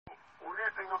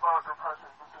think about depression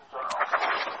just in general?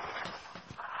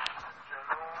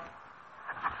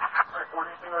 Like, what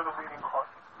do you think are the leading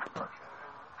causes of depression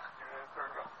in students or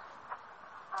adults?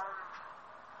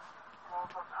 Well,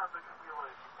 sometimes it can be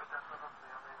like a death of a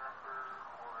family member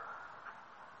or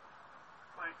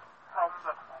like problems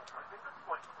at home. I think it's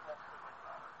like mostly like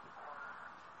that. Or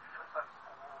stress at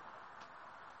school.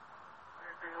 Do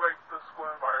you think like the school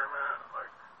environment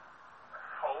like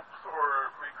helps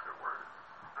or makes it worse?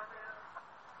 I mean,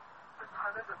 it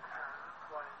kind of depends.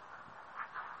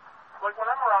 Like when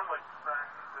I'm around like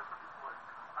friends and people like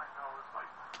I know it's like,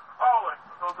 oh, like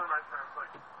those are my friends. Like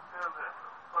they're this.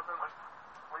 But then like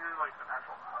when you're in like an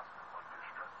actual classroom, like you're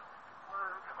stressed with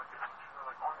work and like your teachers are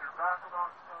like on your back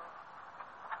about stuff.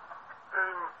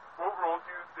 And what role do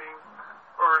you think,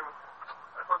 or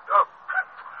I fucked up.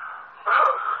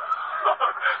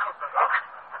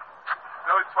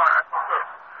 No, it's fine, I fucked up.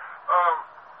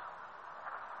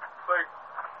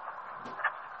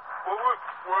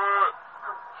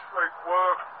 Like,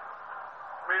 what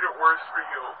made it worse for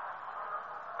you?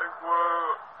 Like,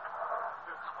 what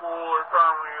in school or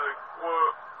family, like,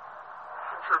 what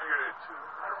contributed to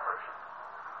depression?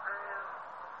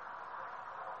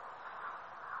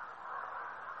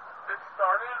 It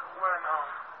started when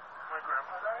my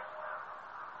grandpa died,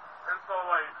 and so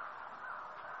like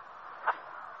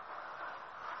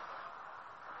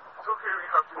It's okay, we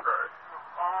have to cry.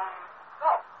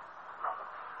 no,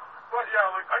 but yeah,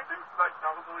 like I think like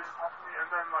that was really tough for me, and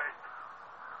then like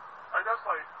I guess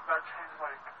like that changed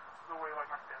like the way like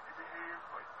my family behaved.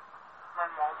 Like my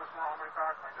mom was more on my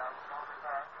back, my dad was more on my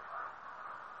back.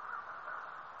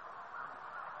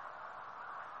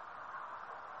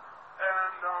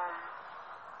 And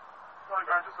like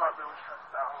I just got really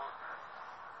stressed out.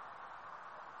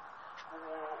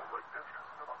 School, like they were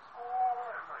stressing about school,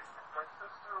 and like my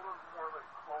sister was more like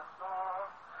closed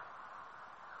off.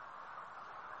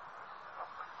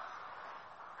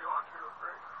 You want to take a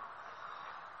break?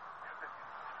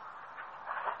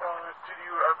 Did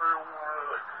you ever want to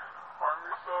like harm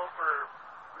yourself, or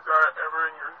was that ever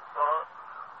in your thought?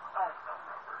 No,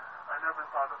 never. I never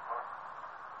thought of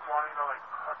wanting to like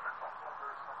cut myself over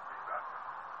something that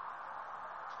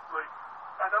like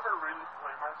I never really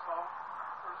blame myself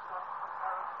for stuff like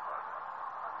that, but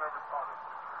I've never thought of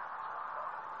like hurting myself about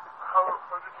it.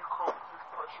 How did you cope with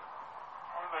depression?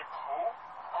 How did I cope?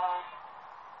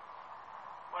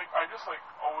 Like I just like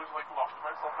always like locked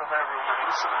myself in my room and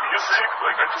listened to music.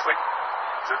 Like I just like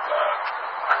did that.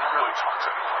 I never really talked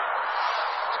to anyone.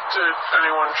 Did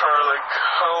anyone try to like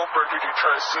help, or did you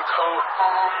try to seek help?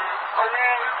 I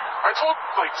mean, I told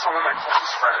like some of my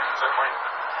closest friends, and like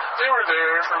they were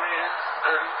there for me,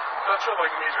 and that's what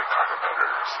like made it kind of better.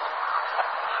 So.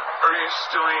 Are you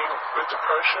dealing with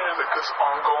depression? Is it just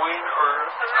ongoing, or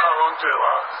how long did it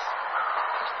last?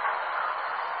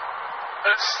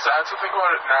 It's sad to think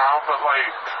about it now, but like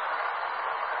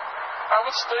I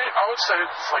would say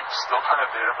it's like still kind of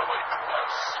there, but like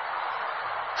less.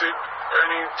 Did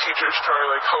any teachers try to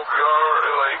like help you out,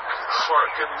 or like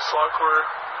give you slack, or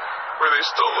were they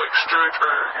still like strict,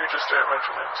 or you just didn't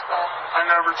mention it? I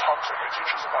never talked to my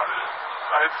teachers about it.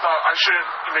 I thought I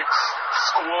should mix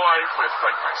school life with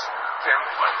like my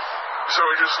family life. So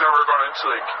it just never got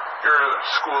into like your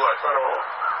school life at all?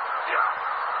 Yeah.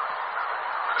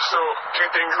 So do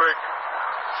you think like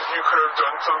you could have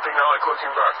done something now, like looking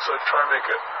back, to like try and make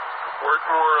it work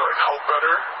more, or like help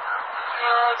better?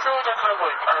 Yeah, I feel like I could have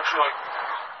like actually like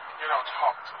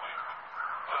talked to like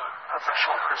a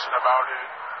professional person about it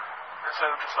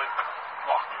instead of just like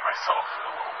locking myself in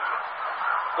a little bit.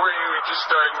 Were you just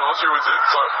diagnosed, or was it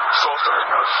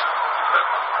self-diagnosed?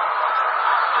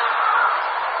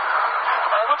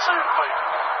 I would say like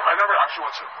I never actually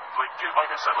went to like get, like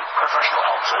I said, like professional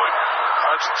help. So like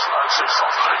I'd say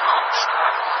self-diagnosed.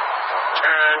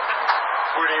 And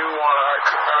would you want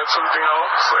to add something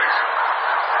else? Like,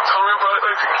 tell me about it.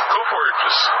 Like, go for it.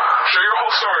 Just share your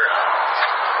whole story.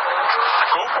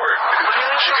 Go for it.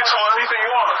 You can tell anything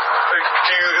you want. Like,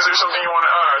 is there something you want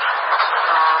to add?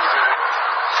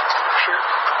 Sure.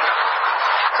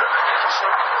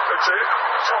 That's it?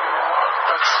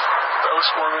 That was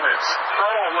 4 minutes. No,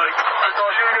 like, I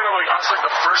thought you were gonna, like, ask, like,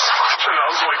 the first question. I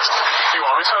was like, do you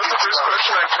want me to ask the first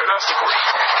question? I could ask the first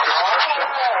question.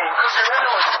 No, because you made it,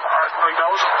 like, that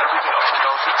was everything else. Like,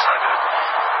 I was excited.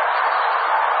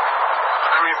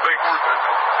 I mean, like,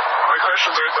 my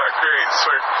questions aren't that great,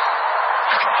 so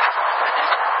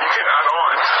you can add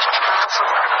on.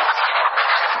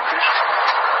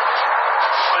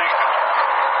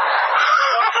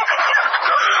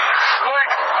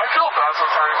 Like, I feel bad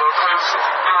sometimes, though, because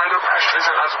my depression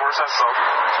isn't as worse as some.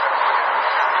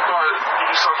 But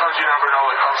some sometimes you never know,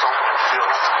 like, how someone will feel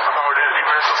about it,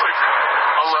 even if it's, like,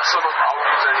 a less of a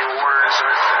problem than yours,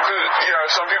 and Yeah,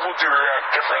 some people do react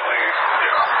differently.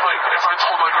 yeah, like, if I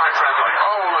told, like, my friend, like,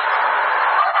 oh, like,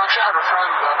 I actually had a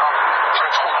friend that, I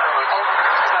told her, like, oh,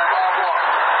 blah, blah, blah,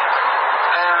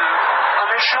 and, I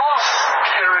mean, she was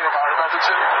caring about it, but at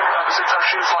the same time,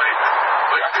 she was, like,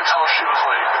 I could tell she was,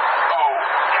 like, oh,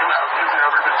 you've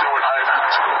never been through what I've had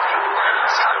to go through, and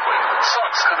it's kind of, like, it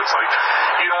sucks, because it's, like,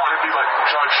 you don't want to be, like,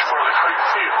 judged for, like, how you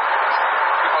feel,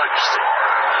 but you still are.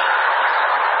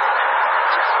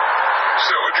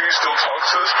 So, do you still talk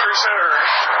to this person, or,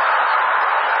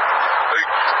 like,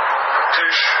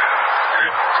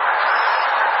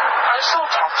 I still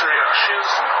talk to her, yeah,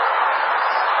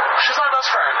 she's my best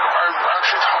friend. I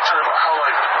actually talked to her about how,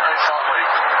 like, I thought,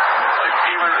 like,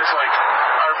 even if, like,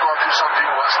 I've gone through something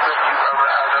less than you've ever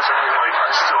had, doesn't mean, like, I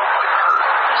still, like, hurt.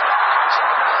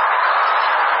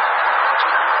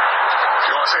 do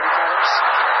you want to say anything else?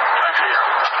 Actually, yeah.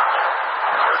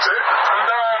 That's it?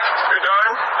 And,